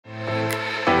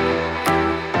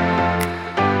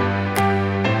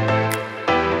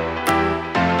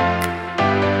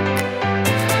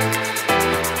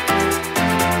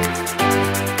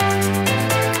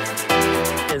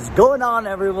going on,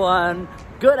 everyone?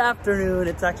 Good afternoon.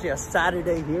 It's actually a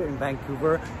Saturday here in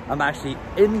Vancouver. I'm actually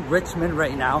in Richmond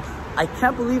right now. I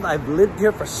can't believe I've lived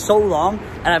here for so long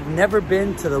and I've never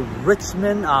been to the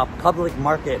Richmond Public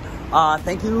Market.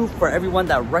 Thank you for everyone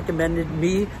that recommended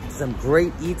me some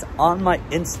great eats on my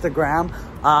Instagram.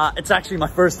 It's actually my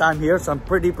first time here, so I'm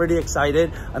pretty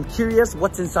excited. I'm curious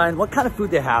what's inside, what kind of food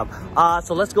they have.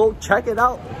 So let's go check it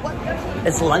out.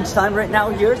 It's lunchtime right now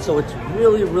here, so it's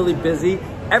really busy.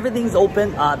 Everything's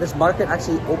open. This market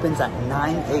actually opens at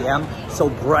 9 a.m. So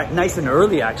bright, nice and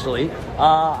early actually.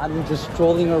 I'm just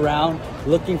strolling around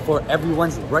looking for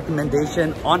everyone's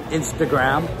recommendation on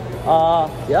Instagram.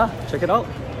 Yeah, check it out.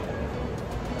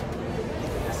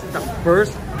 This is the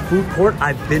first food court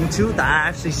I've been to that I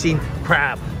actually seen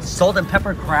crab, salt and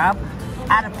pepper crab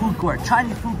at a food court,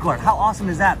 Chinese food court. How awesome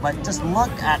is that? But just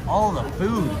look at all the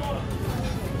food.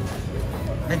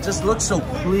 It just looks so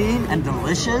clean and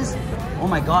delicious. Oh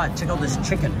my God, check out this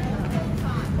chicken.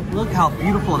 Look how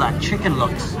beautiful that chicken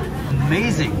looks.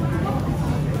 Amazing.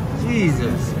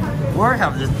 Jesus, where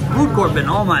have this food court been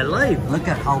all my life? Look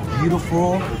at how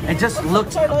beautiful. It just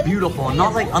looks beautiful,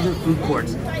 not like other food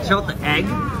courts. Check out the egg.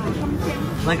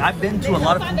 Like, I've been to a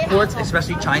lot of food courts,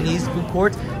 especially Chinese food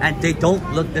courts, and they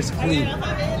don't look this clean.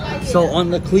 So on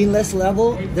the cleanliness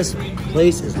level, this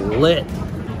place is lit.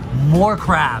 More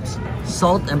crabs,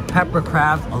 salt and pepper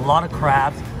crabs, a lot of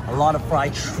crabs, a lot of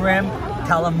fried shrimp,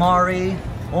 calamari.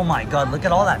 Oh my God, look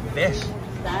at all that fish.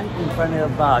 Stand in front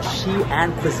of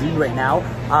She-An Cuisine right now.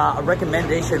 A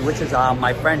recommendation, which is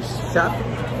my friend chef.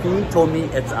 He told me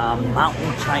it's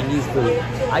mountain Chinese food.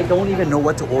 I don't even know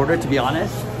what to order, to be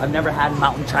honest. I've never had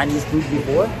mountain Chinese food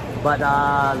before, but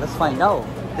let's find out.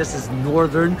 This is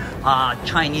northern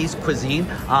Chinese cuisine.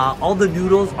 All the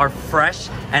noodles are fresh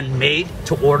and made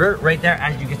to order right there.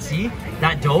 As you can see,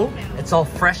 that dough, it's all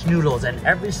fresh noodles, and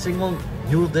every single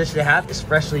noodle dish they have is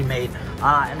freshly made.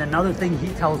 And another thing he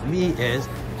tells me is,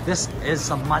 this is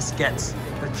some must-gets.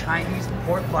 The Chinese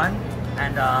pork bun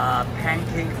and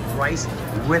pancake rice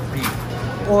with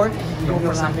beef. Or you can go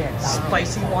for some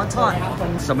spicy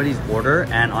wonton. Somebody's order,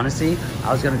 and honestly,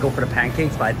 I was gonna go for the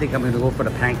pancakes, but I think I'm gonna go for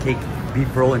the pancake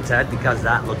beef roll instead because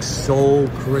that looks so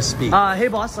crispy. Hey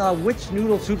boss, which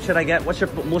noodle soup should I get? What's your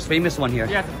most famous one here?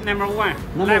 Yes, number one.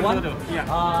 Number one? Noodle.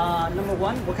 Yeah. Number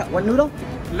one? What noodle?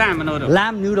 Lamb noodle.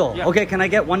 Lamb noodle. Yeah. Okay, can I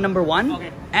get one number one?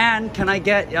 Okay. And can I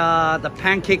get the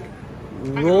pancake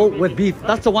roll with beef?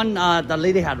 That's the one the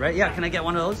lady had, right? Yeah, can I get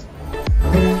one of those?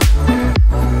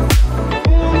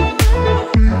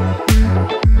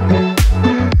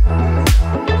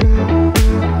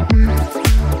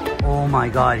 Oh my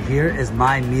God, here is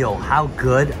my meal. How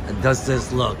good does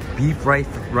this look? Beef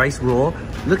rice roll.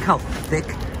 Look how thick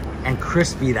and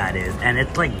crispy that is. And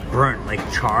it's like burnt, like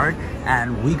charred.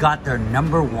 And we got their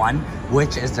number one,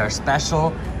 which is their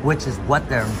special, which is what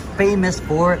they're famous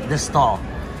for, this stall.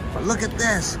 But look at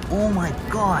this. Oh my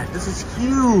God, this is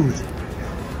huge.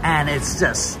 And it's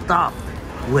just stuffed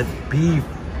with beef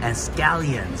and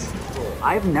scallions.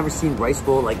 I've never seen rice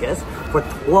roll like this for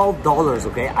 $12,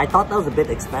 okay? I thought that was a bit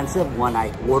expensive when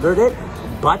I ordered it,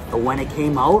 but when it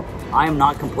came out, I am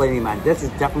not complaining, man. This is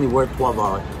definitely worth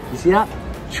 $12. You see that?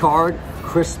 Charred,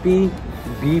 crispy,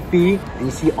 beefy, and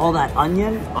you see all that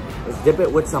onion? Let's dip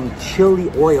it with some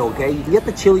chili oil, okay? You can get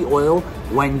the chili oil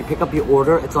when you pick up your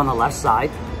order. It's on the left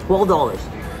side. $12.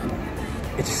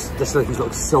 This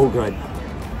looks so good.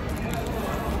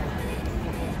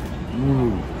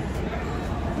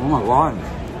 Oh my God.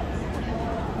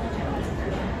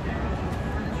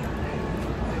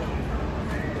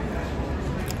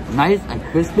 Nice and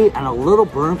crispy and a little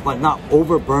burnt, but not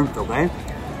over burnt, okay?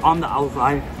 On the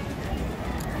outside.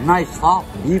 Nice soft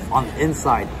beef on the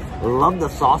inside. Love the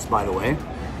sauce, by the way.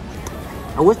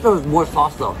 I wish there was more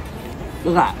sauce though.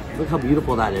 Look at that. Look how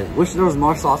beautiful that is. Wish there was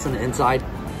more sauce on the inside.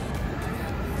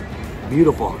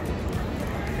 Beautiful.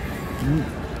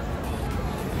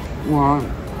 Wow.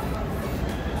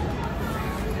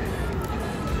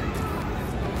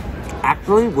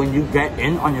 Actually, when you get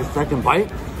in on your second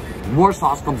bite, more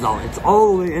sauce comes out. It's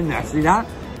all the way in there. See that?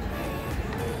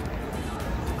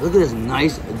 Look at this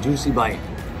nice, juicy bite.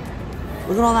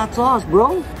 Look at all that sauce,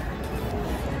 bro.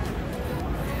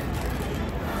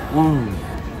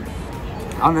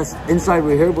 On this inside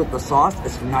right here with the sauce,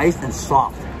 it's nice and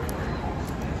soft.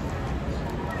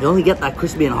 You only get that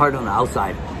crispy and hard on the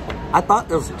outside. I thought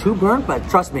it was too burnt, but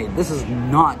trust me, this is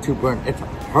not too burnt. It's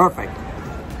perfect.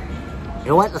 You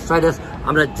know what? Let's try this.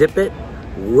 I'm gonna dip it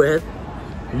with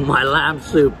my lamb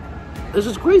soup. This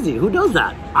is crazy. Who does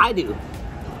that? I do.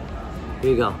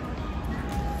 Here you go.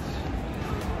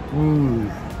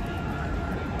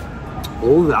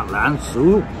 Oh, that lamb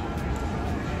soup.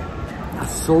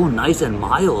 That's so nice and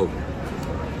mild.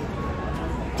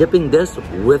 Dipping this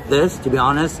with this, to be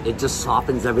honest, it just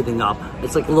softens everything up.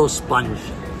 It's like a little sponge.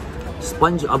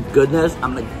 Sponge of goodness.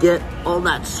 I'm gonna get all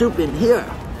that soup in here.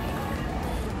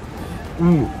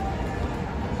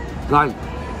 Guys,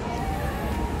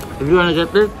 if you're gonna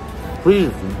get this,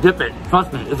 please dip it.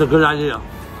 Trust me, it's a good idea.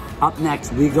 Up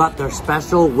next, we got their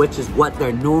special, which is what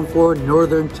they're known for,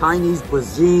 Northern Chinese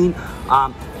cuisine,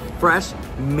 fresh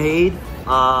made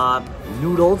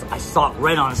noodles. I saw it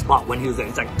right on the spot when he was there.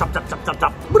 It's like chop, chop, chop, chop,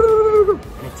 chop. And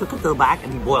he took it to the back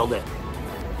and he boiled it.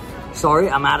 Sorry,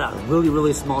 I'm at a really,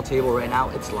 really small table right now.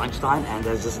 It's lunchtime and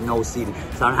there's just no seating.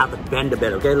 So I don't have to bend a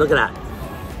bit, okay? Look at that.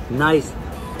 Nice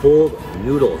cold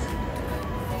noodles.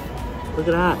 Look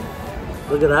at that.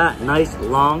 Look at that. Nice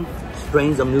long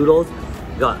strains of noodles.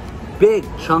 Got big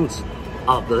chunks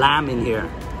of lamb in here.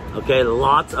 Okay,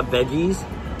 lots of veggies.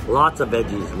 Lots of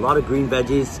veggies. A lot of green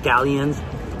veggies, scallions.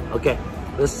 Okay,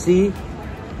 let's see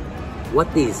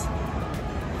what these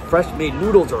fresh made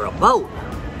noodles are about.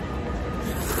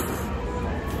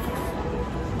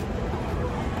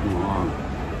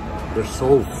 They're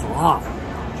so soft.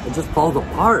 It just falls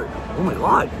apart. Oh my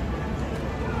God.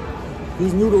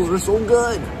 These noodles are so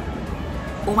good.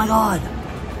 Oh my God.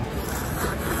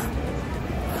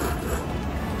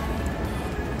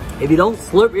 If you don't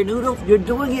slurp your noodles, you're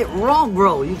doing it wrong,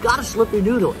 bro. You gotta slurp your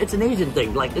noodle. It's an Asian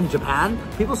thing. Like in Japan,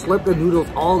 people slurp their noodles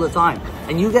all the time.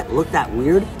 And you get looked at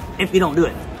weird if you don't do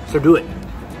it. So do it.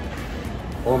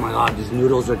 Oh my God, these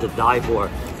noodles are to die for.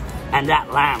 And that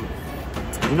lamb.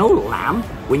 You know lamb?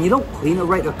 When you don't clean it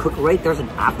right or cook it right, there's an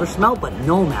after smell. But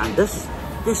no, man, this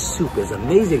soup is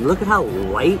amazing. Look at how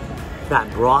light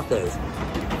that broth is.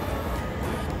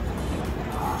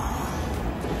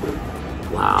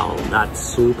 Wow, that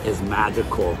soup is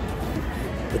magical.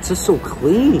 It's just so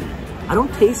clean. I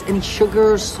don't taste any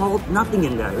sugar, salt, nothing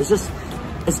in there.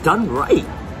 It's done right.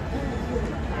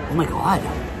 Oh my God,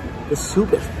 this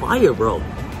soup is fire, bro.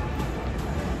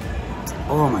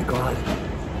 Oh my God.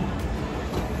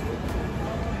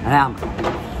 And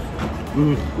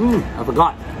I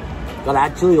forgot. Gotta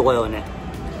add chili oil in it.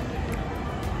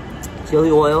 Chili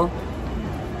oil.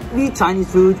 If you eat Chinese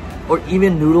food or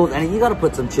even noodles, and you gotta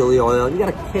put some chili oil. You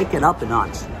gotta kick it up a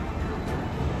notch.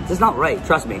 It's not right,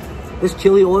 trust me. This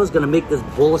chili oil is gonna make this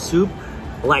bowl of soup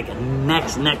like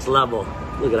next level.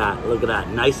 Look at that,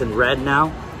 nice and red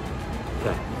now.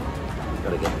 Okay,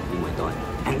 gotta get, oh my God.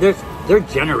 And they're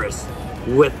generous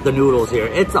with the noodles here.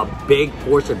 It's a big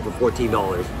portion for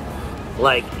 $14.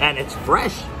 Like, and it's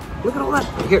fresh. Look at all that.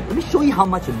 Here, let me show you how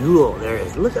much noodle there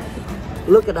is. Look at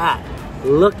that.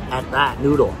 Look at that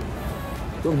noodle.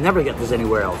 You'll never get this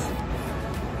anywhere else.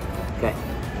 Okay.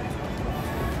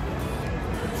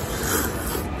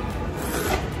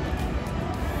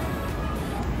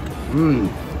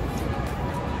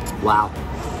 Wow.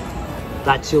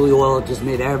 That chili oil just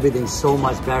made everything so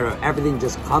much better. Everything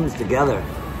just comes together.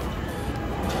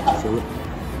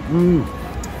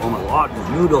 Oh my God, these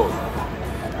noodles.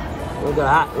 Look at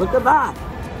that. Look at that.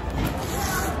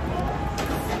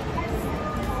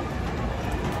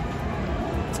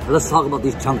 Let's talk about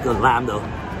these chunks of lamb though.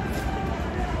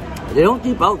 They don't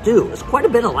deep out too. There's quite a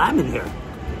bit of lamb in here.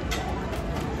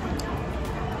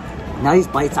 Nice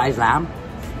bite-sized lamb.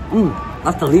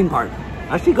 That's the lean part.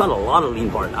 I actually got a lot of lean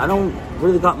part. I don't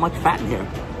really got much fat in here.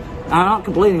 I'm not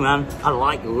complaining, man. I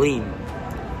like lean.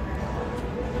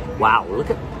 Wow, look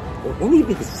at, only if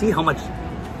you can see how much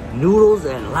noodles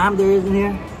and lamb there is in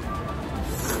here.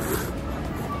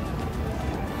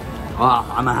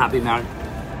 Oh, I'm a happy man.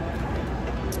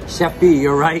 Chef B,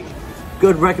 you're right.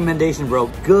 Good recommendation, bro.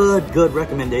 Good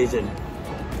recommendation.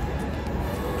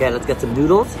 Okay, let's get some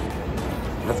noodles.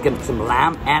 Let's get some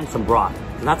lamb and some broth.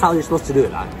 And that's how you're supposed to do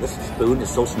it. This spoon is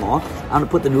so small. I'm gonna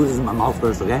put the noodles in my mouth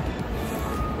first, okay?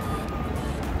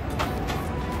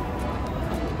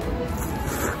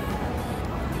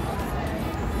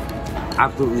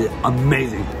 Absolutely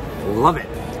amazing. Love it.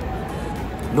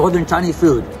 Northern Chinese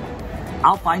food.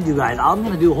 I'll find you guys. I'm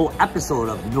gonna do a whole episode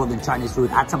of Northern Chinese food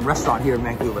at some restaurant here in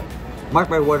Vancouver. Mark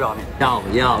my word on it.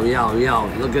 Yo.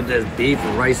 Look at this beef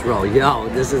rice roll. Yo,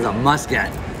 this is a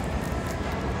must-get.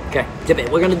 Okay, dip it.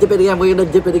 We're gonna dip it again.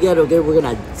 Okay? We're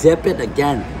gonna dip it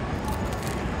again.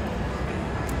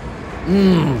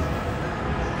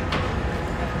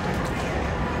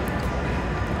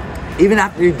 Even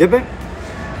after you dip it,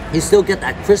 you still get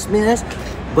that crispiness,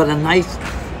 but a nice,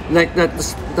 like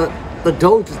the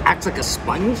dough just acts like a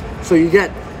sponge, so you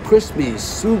get crispy,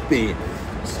 soupy,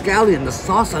 scallion, the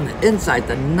sauce on the inside,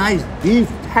 the nice beef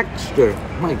texture.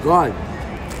 Oh my God.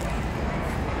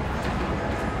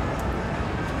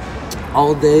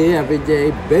 All day, every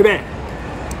day, baby.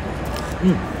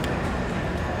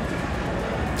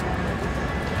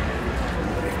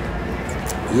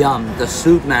 Yum. The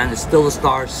soup, man, is still a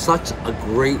star. Such a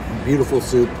great, beautiful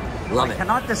soup. Love it. I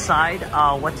cannot decide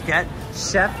what to get.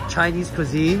 Chef Chinese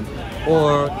cuisine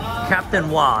or Captain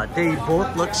Wah. They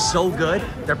both look so good.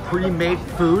 They're pre-made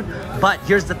food. But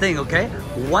here's the thing, okay?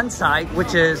 One side,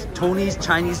 which is Tony's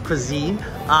Chinese cuisine,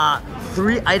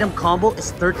 3-item combo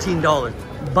is $13.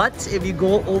 But if you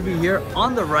go over here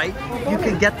on the right, you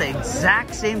can get the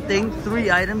exact same thing,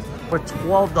 3 items for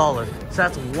 $12. So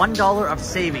that's $1 of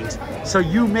savings. So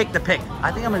you make the pick.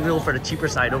 I think I'm gonna go for the cheaper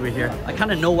side over here. I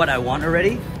kind of know what I want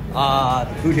already. The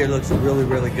food here looks really,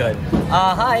 really good.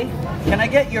 Hi, can I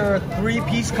get your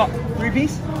 3-piece?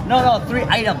 3-piece? No,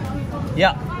 3-item.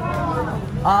 Yeah.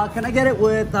 Can I get it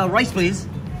with rice, please?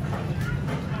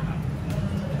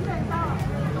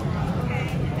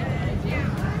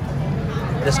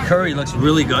 This curry looks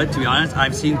really good, to be honest.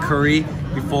 I've seen curry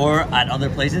before at other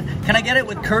places. Can I get it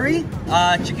with curry?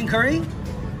 Chicken curry?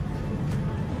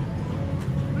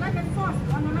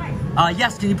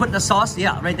 Yes, can you put the sauce?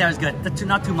 Yeah, right there is good.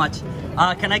 Not too much.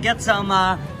 Can I get some,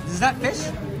 is that fish?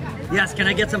 Yes, can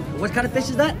I get some, what kind of fish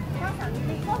is that?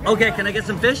 Okay, can I get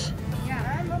some fish?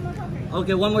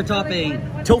 Okay, one more topping.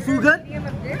 Tofu good?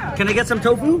 Can I get some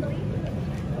tofu?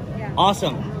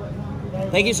 Awesome.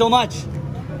 Thank you so much.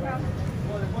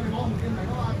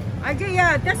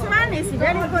 Okay, this one is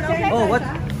very good. Okay. Oh, what?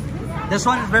 This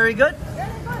one is very good?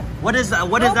 What is that?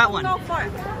 What is that one?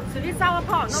 Sweet sour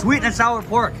pork. Sweet and sour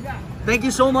pork. Thank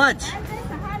you so much.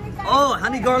 Oh,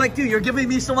 honey garlic too. You're giving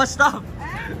me so much stuff.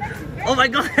 Oh my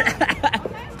god.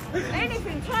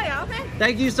 Anything, try it, okay?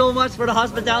 Thank you so much for the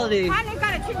hospitality. Honey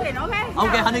garlic chicken, okay?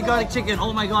 Okay, honey garlic chicken.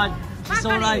 Oh my god. She's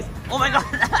so nice. Oh my god.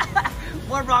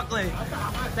 More broccoli.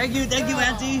 Thank you,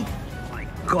 auntie.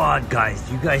 God, guys,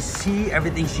 you guys see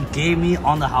everything she gave me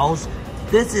on the house?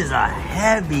 This is a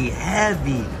heavy,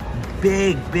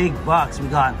 big box. We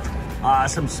got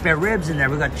some spare ribs in there.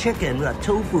 We got chicken, we got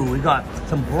tofu, we got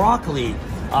some broccoli.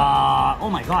 Oh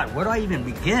my god, where do I even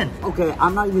begin? Okay,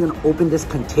 I'm not even gonna open this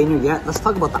container yet. Let's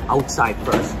talk about the outside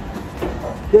first.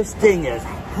 This thing is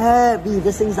heavy.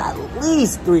 This thing's at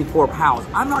least 3-4 pounds.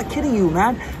 I'm not kidding you,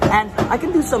 man. And I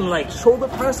can do some like shoulder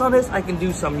press on this. I can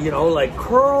do some, you know, like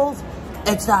curls.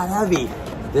 It's that heavy.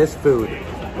 This food,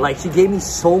 like, she gave me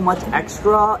so much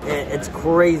extra. It's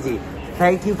crazy.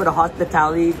 Thank you for the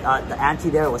hospitality. The auntie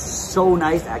there was so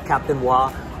nice at Captain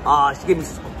Wah. She gave me,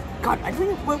 God, I don't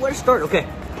know where to start. Okay,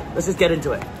 let's just get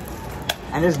into it.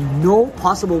 And there's no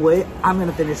possible way I'm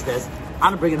gonna finish this. I'm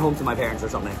gonna bring it home to my parents or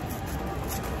something.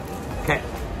 Okay.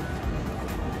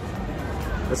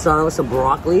 Let's start out with some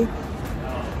broccoli.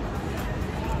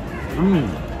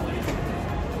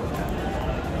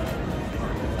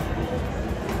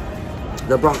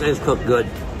 The broccoli is cooked good.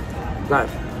 Got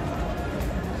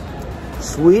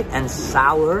sweet and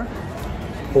sour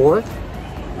pork.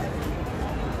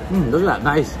 Look at that,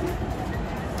 nice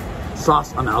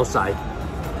sauce on the outside.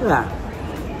 Look at that.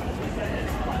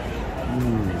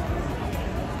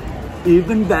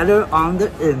 Even better on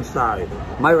the inside.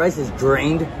 My rice is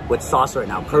drained with sauce right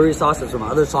now. Curry sauce and some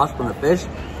other sauce from the fish.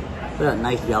 Look at that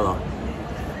nice yellow.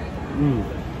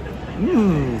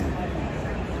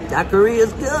 That curry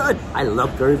is good. I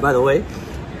love curry, by the way.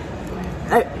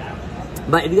 Hey,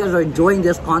 but if you guys are enjoying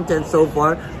this content so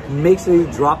far, make sure you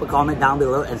drop a comment down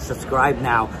below and subscribe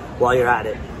now while you're at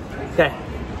it. Okay.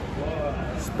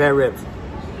 Spare ribs.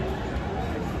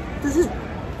 This is,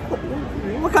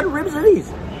 what kind of ribs are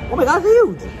these? Oh my god, they're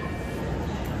huge.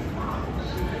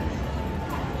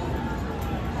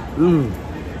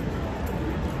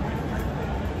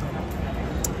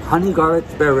 Honey garlic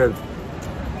spare ribs.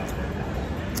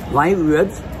 When I eat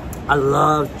ribs, I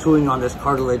love chewing on this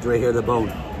cartilage right here, the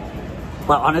bone.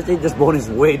 But honestly, this bone is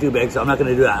way too big, so I'm not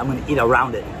gonna do that. I'm gonna eat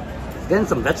around it. Then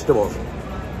some vegetables.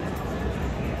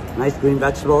 Nice green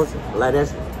vegetables,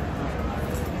 lettuce.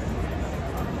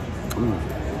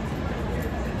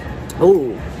 Oh,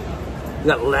 you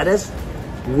got lettuce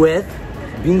with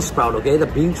bean sprout, okay? The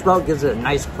bean sprout gives it a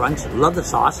nice crunch. Love the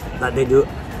sauce that they do.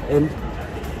 And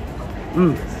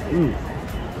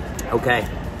okay,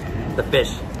 the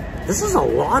fish. This is a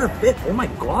lot of fish. Oh my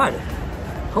god.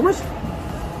 How much?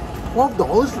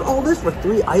 $12 for all this for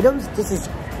 3 items? This is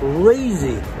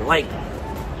crazy. Like,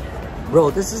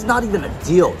 bro, this is not even a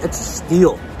deal. It's a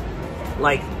steal.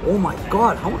 Like, oh my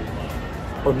god. How much?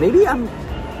 Or maybe I'm...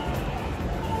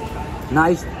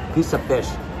 Nice piece of fish.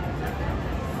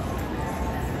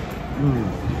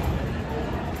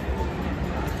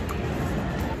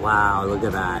 Wow, look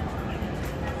at that.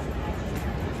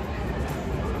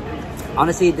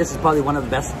 Honestly, this is probably one of the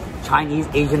best Chinese,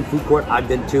 Asian food court I've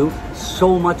been to.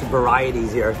 So much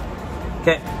varieties here.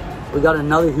 Okay, we got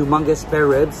another humongous spare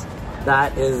ribs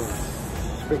that is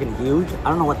freaking huge. I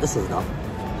don't know what this is though.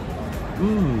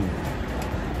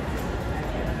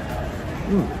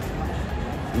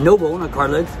 No bone or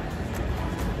cartilage.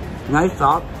 Nice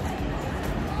top.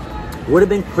 Would have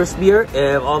been crispier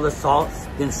if all the salt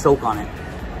didn't soak on it.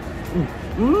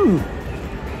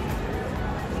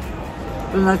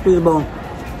 It's a nice piece of bone.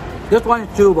 This one is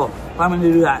chewable. I'm going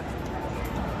to do that.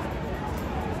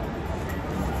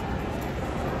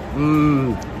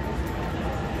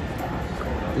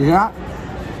 Yeah.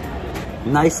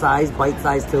 Nice size,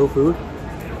 bite-sized tofu.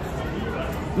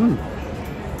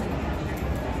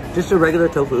 Just a regular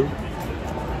tofu.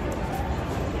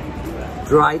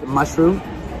 Dried mushroom.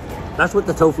 That's with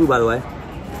the tofu, by the way.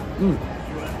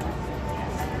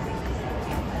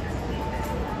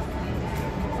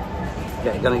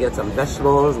 Okay, gonna get some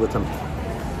vegetables with some,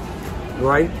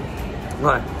 right?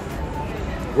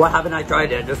 What haven't I tried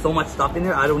yet? There's so much stuff in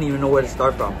there, I don't even know where to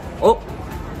start from. Oh!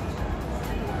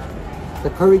 The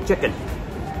curry chicken.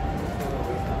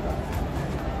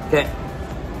 Okay.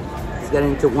 Let's get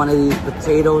into one of these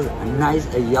potatoes, a nice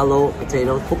yellow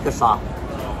potato, cook this off.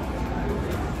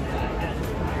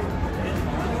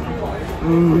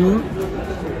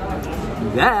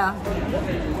 Yeah.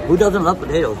 Who doesn't love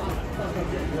potatoes?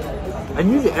 I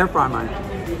use the air fry mine.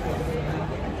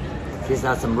 Just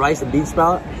have some rice and bean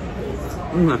sprout.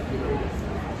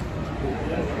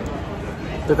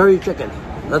 The curry chicken.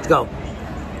 Let's go.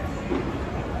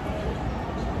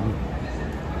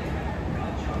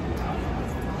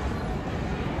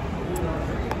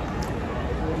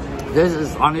 This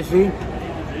is honestly,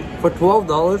 for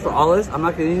 $12 for all this, I'm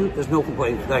not kidding you, there's no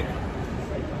complaints. Like,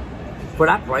 for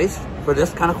that price, for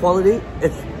this kind of quality,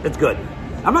 it's good.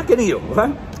 I'm not kidding you,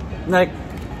 okay? Like,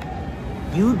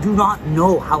 you do not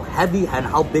know how heavy and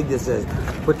how big this is.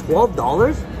 For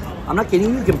 $12, I'm not kidding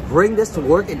you, you can bring this to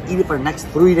work and eat it for the next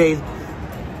 3 days.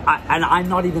 And I'm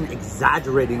not even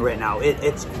exaggerating right now.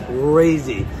 It's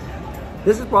crazy.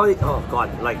 This is probably, oh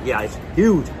God, like, yeah, it's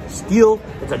huge. Steal,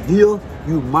 it's a deal.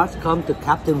 You must come to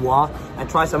Captain Walk and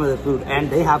try some of the food.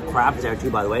 And they have crabs there too,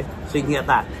 by the way, so you can get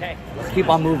that. Okay, let's keep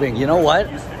on moving. You know what?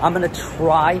 I'm gonna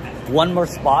try one more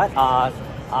spot.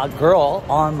 A girl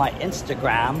on my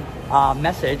Instagram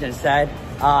messaged and said,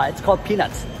 it's called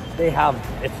Penuts.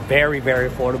 It's very, very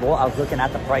affordable. I was looking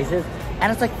at the prices.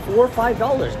 And it's like $4 or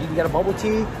 $5. You can get a bubble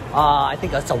tea. I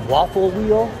think it's a waffle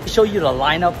wheel. I'll show you the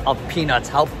lineup of Penuts,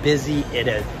 how busy it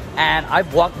is. And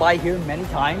I've walked by here many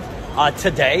times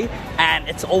today, and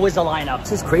it's always a lineup.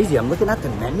 This is crazy. I'm looking at the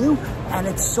menu, and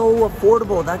it's so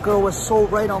affordable. That girl was so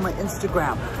right on my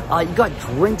Instagram. You got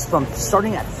drinks from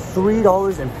starting at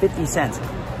 $3.50.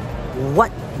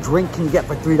 What drink can you get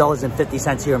for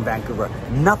 $3.50 here in Vancouver?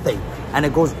 Nothing. And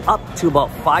it goes up to about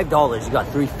 $5. You got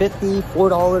 $3.50,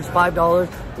 $4, $5.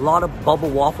 A lot of bubble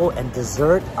waffle and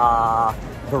dessert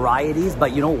varieties.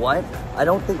 But you know what? I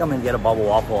don't think I'm gonna get a bubble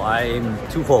waffle. I'm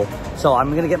too full. So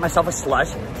I'm gonna get myself a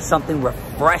slush, something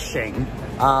refreshing.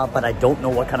 But I don't know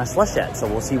what kind of slush yet. So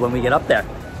we'll see when we get up there.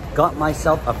 Got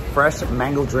myself a fresh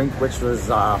mango drink, which was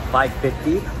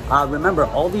 $5.50. Remember,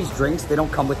 all these drinks, they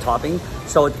don't come with topping.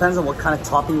 So it depends on what kind of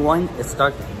topping you want. It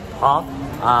starts off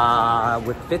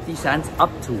with 50 cents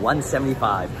up to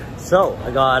 $1.75. So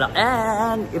I got,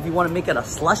 and if you want to make it a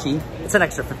slushie, it's an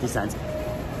extra 50 cents.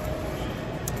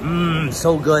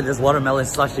 So good, this watermelon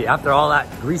slushie. After all that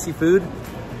greasy food,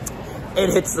 it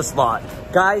hits the spot.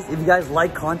 Guys, if you guys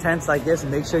like contents like this,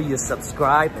 make sure you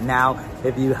subscribe now.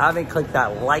 If you haven't clicked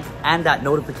that like and that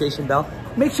notification bell,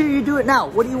 make sure you do it now.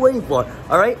 What are you waiting for?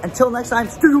 All right, until next time,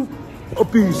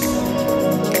 peace.